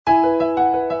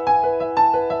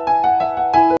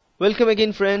Welcome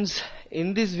again, friends.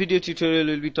 In this video tutorial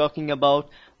we'll be talking about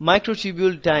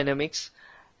microtubule dynamics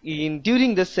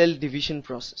during the cell division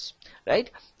process. Right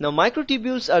now,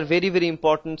 microtubules are very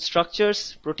important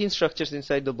structures, protein structures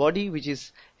inside the body, which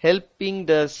is helping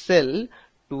the cell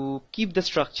to keep the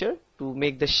structure, to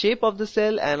make the shape of the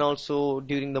cell, and also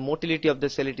during the motility of the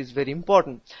cell it is very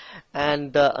important.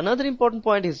 And another important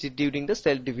point is during the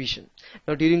cell division.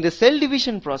 Now during the cell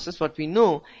division process, what we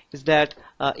know is that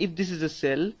if this is a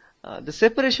cell, the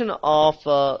separation of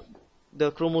the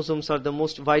chromosomes are the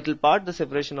most vital part, the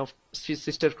separation of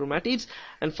sister chromatids,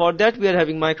 and for that we are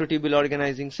having microtubule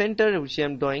organizing center, which I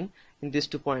am drawing in these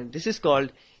 2 points. This is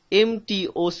called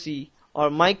MTOC,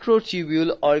 or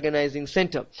microtubule organizing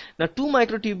center. Now 2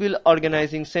 microtubule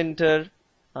organizing center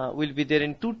will be there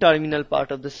in 2 terminal part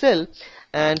of the cell,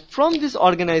 and from this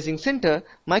organizing center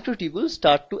microtubules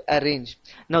start to arrange.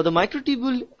 Now the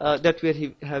microtubule that we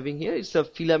are having here is a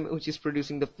filament which is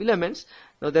producing the filaments.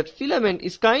 Now that filament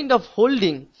is kind of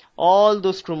holding all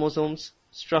those chromosomes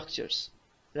structures,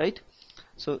 right?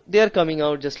 So they are coming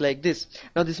out just like this.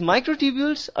 Now these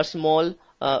microtubules are small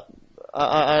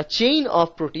a chain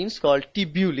of proteins called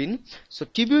tubulin. So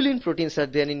tubulin proteins are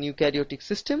there in eukaryotic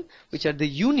system, which are the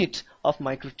unit of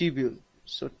microtubule.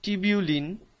 So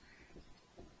tubulin,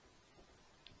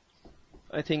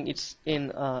 I think it's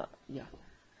in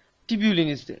tubulin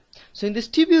is there. So in this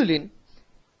tubulin,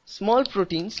 small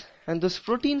proteins, and those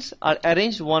proteins are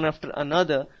arranged one after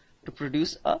another to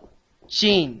produce a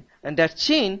chain, and that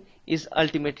chain is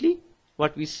ultimately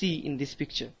what we see in this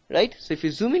picture, right? So if you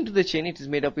zoom into the chain, it is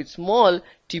made up with small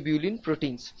tubulin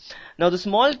proteins. Now the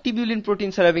small tubulin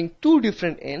proteins are having 2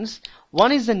 different ends.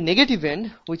 One is the negative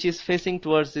end, which is facing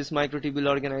towards this microtubule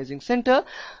organizing center.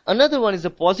 Another one is the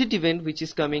positive end, which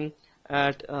is coming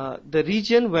at the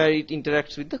region where it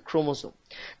interacts with the chromosome.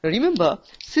 Now remember,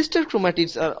 sister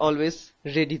chromatids are always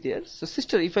ready there. So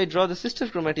if I draw the sister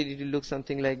chromatid, it will look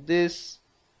something like this.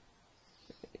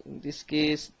 In this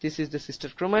case, this is the sister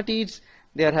chromatids.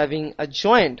 They are having a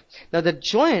joint. Now the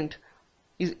joint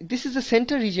this is the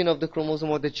center region of the chromosome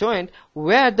or the joint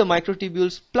where the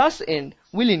microtubules plus end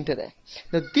will interact.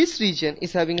 Now this region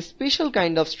is having a special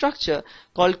kind of structure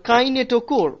called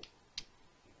kinetochore.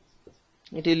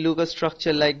 It will look a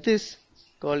structure like this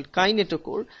called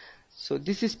kinetochore. So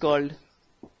this is called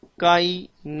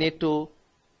kinetochore.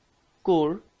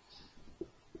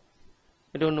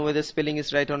 I don't know whether spelling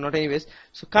is right or not, anyways.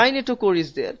 So kinetochore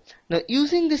is there. Now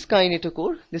using this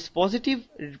kinetochore, this positive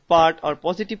part or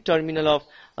positive terminal of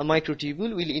a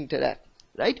microtubule will interact,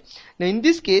 right? Now in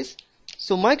this case,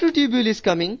 so microtubule is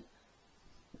coming,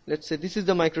 let's say this is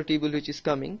the microtubule which is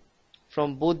coming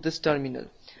from both this terminal.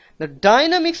 The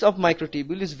dynamics of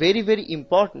microtubule is very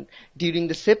important during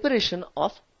the separation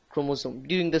of chromosome,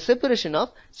 during the separation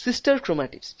of sister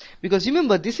chromatids, because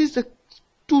remember, this is the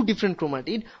 2 different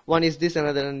chromatid, one is this,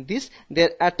 another and this. They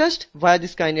are attached via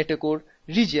this kinetochore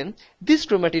region. These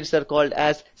chromatids are called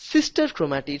as sister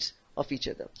chromatids of each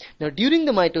other. Now during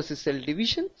the mitosis cell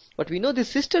division, what we know, the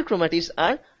sister chromatids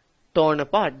are torn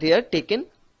apart, they are taken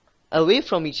away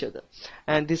from each other,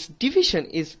 and this division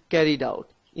is carried out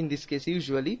in this case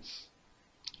usually.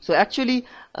 So actually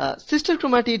sister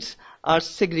chromatids are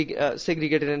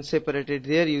segregated and separated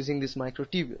there using these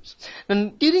microtubules.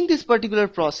 And during this particular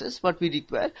process, what we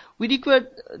require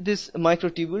this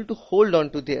microtubule to hold on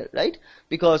to there, right?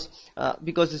 Because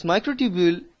this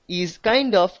microtubule is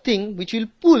kind of thing which will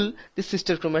pull the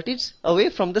sister chromatids away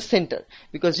from the center,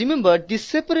 because remember, this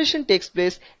separation takes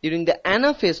place during the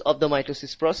anaphase of the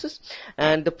mitosis process,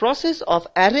 and the process of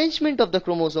arrangement of the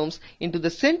chromosomes into the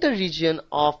center region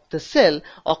of the cell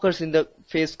occurs in the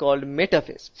phase called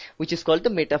metaphase, which is called the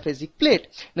metaphasic plate.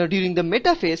 Now during the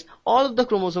metaphase, all of the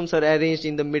chromosomes are arranged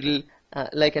in the middle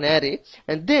like an array,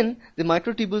 and then the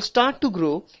microtubules start to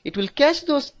grow. It will catch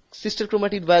those sister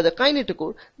chromatid via the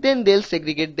kinetochore, then they'll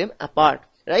segregate them apart,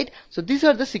 right? So these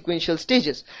are the sequential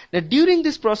stages. Now during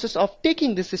this process of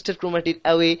taking the sister chromatid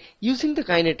away using the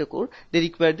kinetochore, they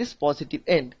require this positive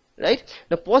end, right?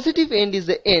 The positive end is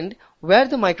the end where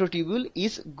the microtubule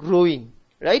is growing,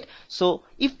 right? So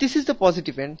if this is the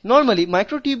positive end, normally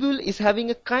microtubule is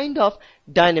having a kind of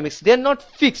dynamics. They are not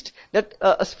fixed, that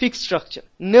a fixed structure,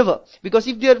 never, because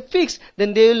if they are fixed,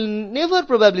 then they will never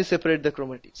probably separate the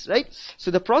chromatids, right? So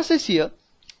the process here,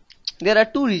 there are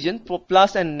 2 regions,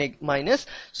 plus and minus.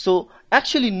 So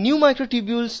actually new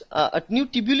microtubules, new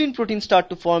tubulin proteins start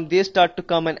to form. They start to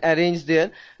come and arrange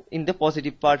there in the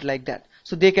positive part like that.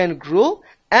 So they can grow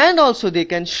and also they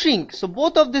can shrink. So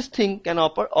both of these things can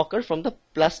occur from the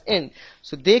plus end.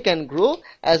 So they can grow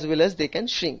as well as they can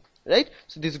shrink, right?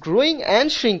 So this growing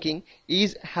and shrinking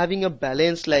is having a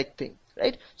balance like thing.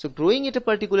 right? So growing at a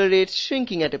particular rate,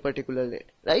 shrinking at a particular rate,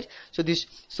 right?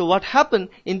 So what happened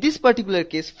in this particular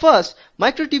case, first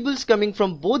microtubules coming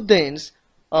from both the ends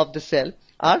of the cell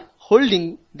are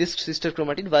holding this sister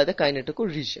chromatid via the kinetochore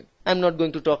region. I'm not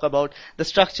going to talk about the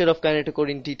structure of kinetochore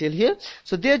in detail here.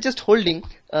 So they are just holding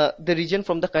the region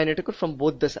from the kinetochore from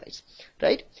both the sides,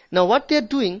 right? Now what they are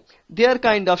doing, they are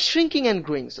kind of shrinking and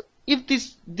growing. So if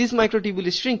this microtubule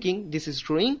is shrinking, this is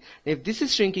growing. If this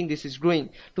is shrinking, this is growing,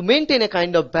 to maintain a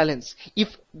kind of balance.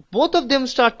 If both of them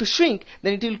start to shrink,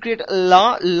 then it will create a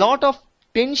lot of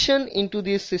tension into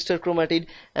this sister chromatid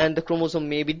and the chromosome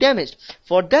may be damaged.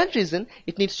 For that reason,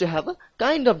 it needs to have a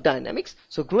kind of dynamics.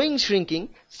 So growing, shrinking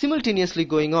simultaneously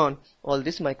going on all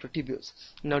these microtubules.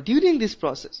 Now during this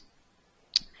process,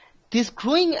 this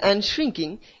growing and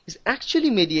shrinking is actually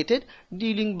mediated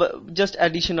during just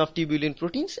addition of tubulin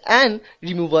proteins and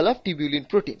removal of tubulin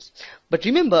proteins. But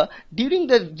remember, during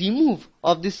the remove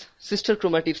of this sister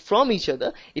chromatids from each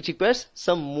other, it requires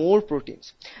some more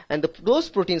proteins, and those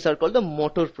proteins are called the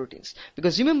motor proteins.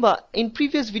 Because remember, in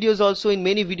previous videos, also in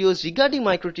many videos regarding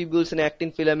microtubules and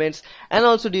actin filaments, and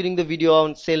also during the video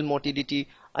on cell motility,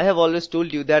 I have always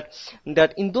told you that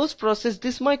in those processes,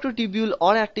 this microtubule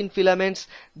or actin filaments,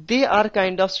 they are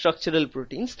kind of structural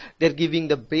proteins. They're giving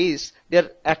the base,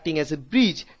 they're acting as a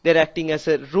bridge, they're acting as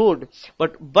a road,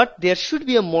 but there should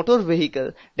be a motor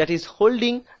vehicle that is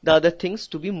holding the other things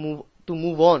to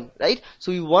move on, right?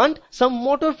 So we want some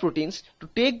motor proteins to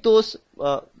take this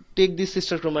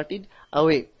sister chromatid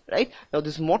away, right? Now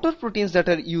these motor proteins that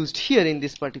are used here in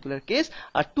this particular case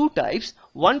are two types.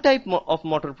 One type of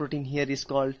motor protein here is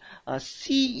called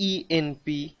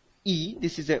CENPE.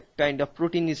 This is a kind of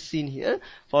protein is seen here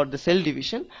for the cell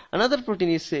division. Another protein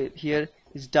is here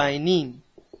is dynein,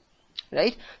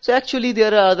 right? So actually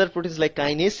there are other proteins like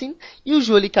kinesin.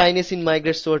 Usually kinesin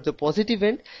migrates towards the positive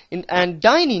end, and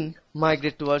dynein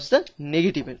migrate towards the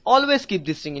negative end. Always keep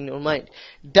this thing in your mind.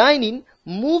 Dynein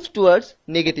moves towards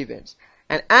negative ends,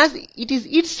 and as it is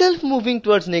itself moving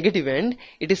towards negative end,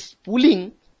 it is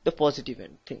pulling the positive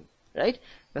end thing, right?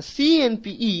 Now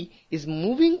CNPE is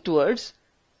moving towards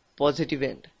positive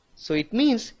end, so it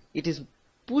means it is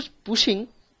pushing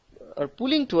or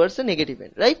pulling towards the negative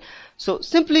end, right? So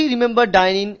simply remember,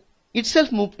 dynein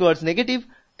itself move towards negative,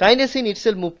 kinesin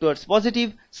itself move towards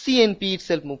positive, CNP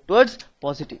itself move towards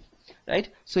positive, right?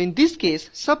 So in this case,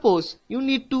 suppose you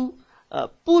need to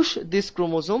push this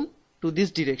chromosome to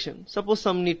this direction. Suppose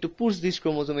some need to push this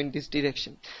chromosome in this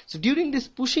direction. So during this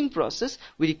pushing process,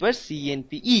 we require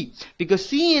CNPE, because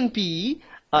CNPE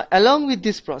along with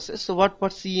this process, so what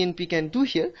CNP can do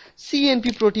here,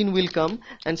 CNP protein will come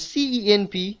and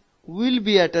CENP will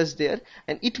be attached there,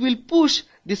 and it will push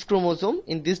this chromosome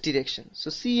in this direction. So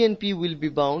CNP will be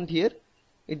bound here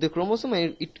in the chromosome,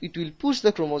 and it will push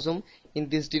the chromosome in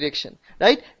this direction,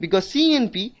 right? Because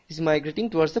CNP is migrating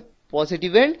towards the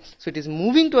positive end, so it is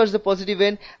moving towards the positive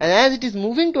end, and as it is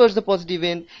moving towards the positive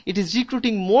end, it is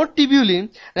recruiting more tubulin,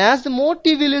 and as the more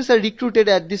tubulins are recruited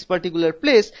at this particular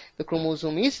place, the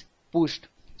chromosome is pushed.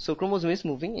 So chromosome is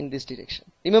moving in this direction.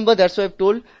 Remember, that's why I've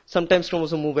told sometimes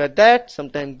chromosome move at that,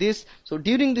 sometimes this. So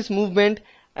during this movement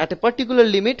at a particular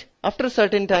limit, after a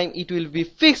certain time, it will be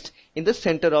fixed in the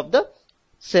center of the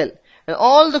cell, and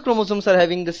all the chromosomes are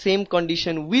having the same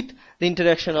condition with the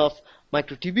interaction of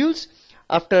microtubules.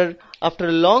 After a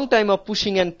long time of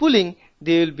pushing and pulling,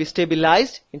 they will be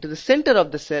stabilized into the center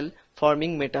of the cell,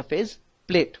 forming metaphase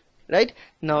plate, right?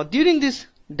 Now during this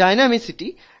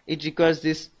dynamicity, it requires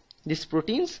these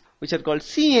proteins which are called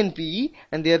CNPE,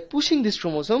 and they are pushing this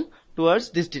chromosome towards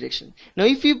this direction. Now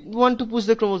if you want to push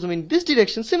the chromosome in this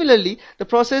direction, similarly the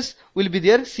process will be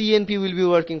there. CNP will be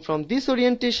working from this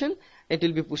orientation, it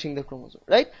will be pushing the chromosome,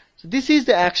 right? So this is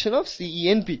the action of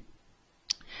CENP.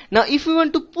 Now if we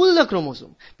want to pull the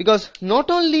chromosome, because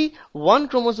not only one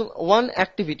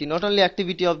activity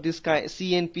of this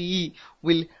CNPE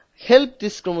will help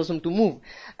this chromosome to move,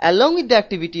 along with the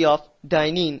activity of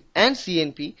dynein and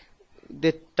CNP,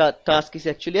 the task is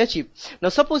actually achieved. Now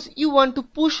suppose you want to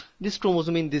push this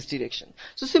chromosome in this direction,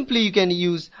 so simply you can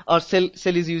use, or cell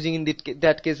is using in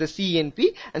that case a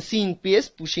CNP, and CNP is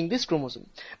pushing this chromosome.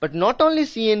 But not only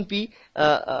CNP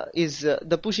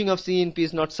the pushing of CNP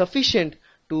is not sufficient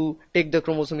to take the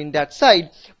chromosome in that side,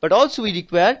 but also we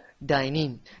require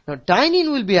dynein. Now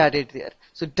dynein will be added there.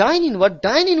 So dynein, what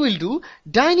dynein will do,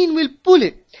 dynein will pull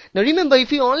it. Now remember,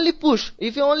 if you only push,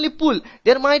 if you only pull,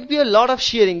 there might be a lot of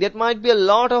shearing, there might be a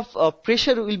lot of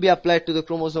pressure will be applied to the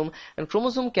chromosome, and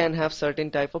chromosome can have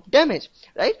certain type of damage,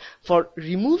 right? For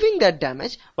removing that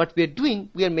damage, what we are doing,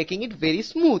 we are making it very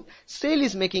smooth. Cell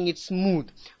is making it smooth.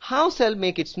 How cell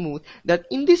make it smooth? That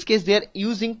in this case they are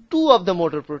using two of the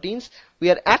motor proteins. We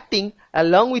are acting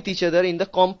along with each other in the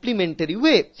complementary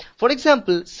way. For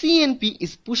example, CNP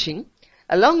is pushing.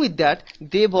 Along with that,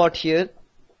 they brought here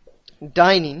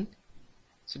dynein.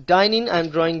 So dynein, I am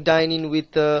drawing dynein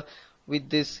with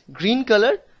this green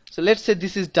color. So let's say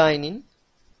this is dynein.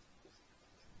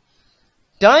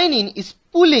 Dynein is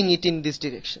pulling it in this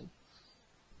direction,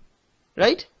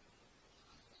 right?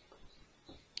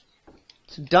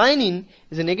 So dynein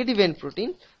is a negative end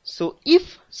protein. So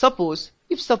if suppose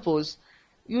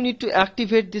you need to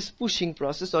activate this pushing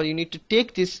process, or you need to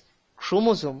take this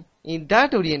chromosome in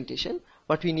that orientation,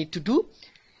 what we need to do,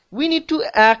 we need to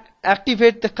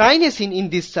activate the kinesin in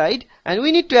this side, and we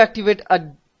need to activate a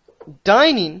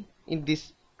dynein in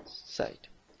this side.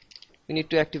 We need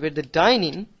to activate the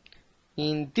dynein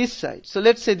in this side. So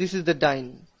let's say this is the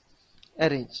dynein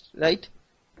arranged, right?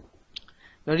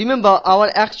 Now remember,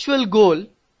 our actual goal,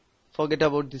 forget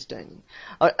about this dynein,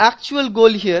 our actual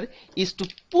goal here is to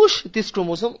push this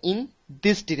chromosome in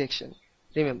this direction.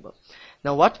 Remember,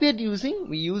 now what we are using,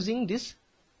 we are using this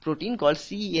protein called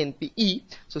CNPE.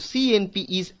 So CNP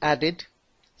is added.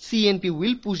 CNP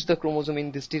will push the chromosome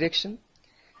in this direction,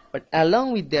 but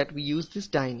along with that we use this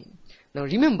dynein. Now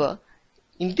remember,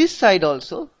 in this side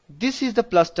also, this is the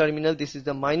plus terminal, this is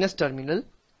the minus terminal,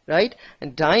 right?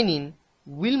 And dynein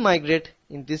will migrate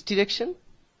in this direction,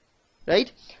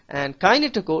 right? And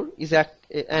kinetochore is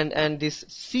and this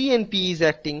CNP is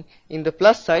acting in the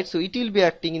plus side, so it will be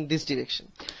acting in this direction.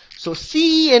 So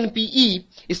CNPE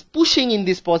is pushing in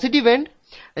this positive end,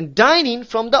 and dynein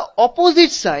from the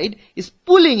opposite side is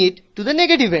pulling it to the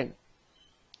negative end.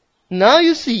 Now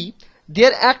you see, they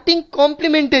are acting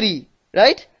complementary,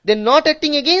 right? They are not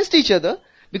acting against each other,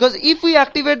 because if we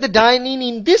activate the dynein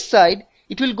in this side,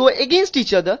 it will go against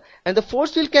each other and the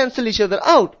force will cancel each other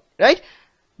out, right?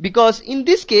 Because in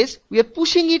this case, we are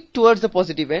pushing it towards the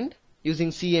positive end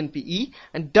using CNPE,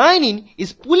 and dynein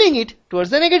is pulling it towards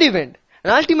the negative end.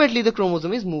 And ultimately the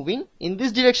chromosome is moving in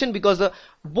this direction, because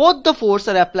both the forces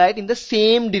are applied in the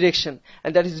same direction.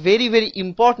 And that is very, very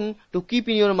important to keep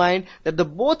in your mind, that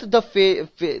both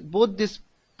these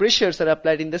pressures are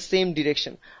applied in the same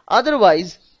direction.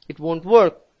 Otherwise, it won't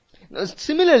work. Now,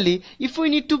 similarly, if we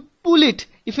need to pull it,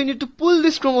 if we need to pull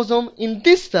this chromosome in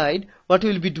this side, what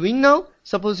we will be doing now?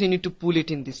 Suppose you need to pull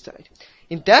it in this side.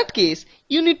 In that case,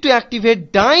 you need to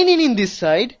activate dynein in this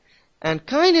side, and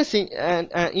kinesin,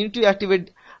 and you need to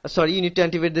activate the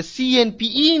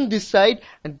CNPE in this side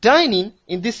and dynein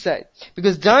in this side,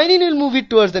 because dynein will move it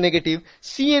towards the negative,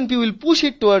 CNP will push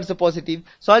it towards the positive,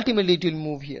 so ultimately it will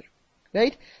move here,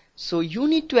 right? So you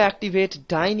need to activate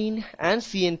dynein and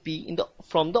CNP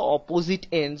from the opposite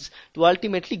ends to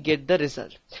ultimately get the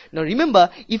result. Now remember,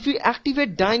 if you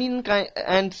activate dynein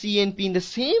and CNP in the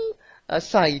same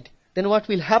side, then what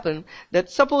will happen, that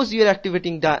suppose you are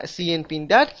activating CNP in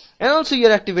that, and also you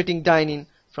are activating dynein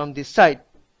from this side.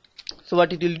 So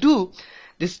what it will do,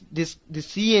 this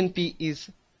CNP is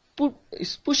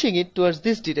pushing it towards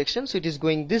this direction, so it is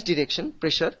going this direction,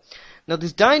 pressure. Now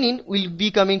this dynein will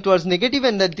be coming towards negative,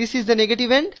 and that this is the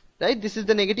negative end, right? This is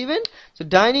the negative end. So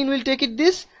dynein will take it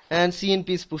this, and CNP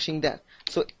is pushing that.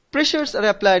 So pressures are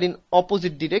applied in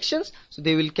opposite directions, so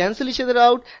they will cancel each other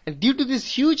out, and due to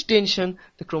this huge tension,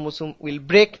 the chromosome will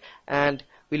break and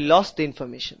will lose the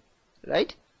information,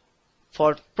 right?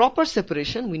 For proper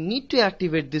separation, we need to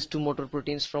activate these two motor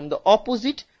proteins from the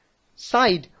opposite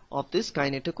side of this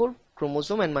kinetochore,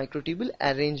 chromosome and microtubule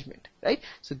arrangement, right?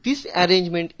 So this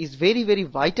arrangement is very, very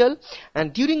vital,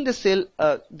 and during the cell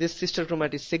this sister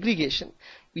chromatid segregation,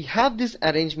 we have this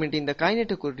arrangement in the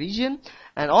kinetochore region,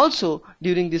 and also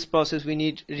during this process we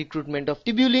need recruitment of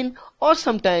tubulin, or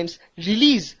sometimes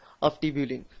release of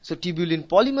tubulin. So tubulin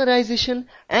polymerization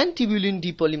and tubulin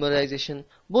depolymerization,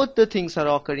 both the things are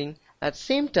occurring at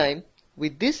same time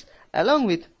with this, along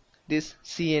with this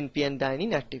CNP and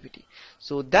dynein activity.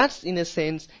 So that's, in a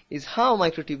sense, is how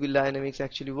microtubule dynamics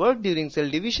actually work during cell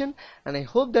division, and I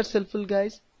hope that's helpful,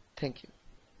 guys. Thank you.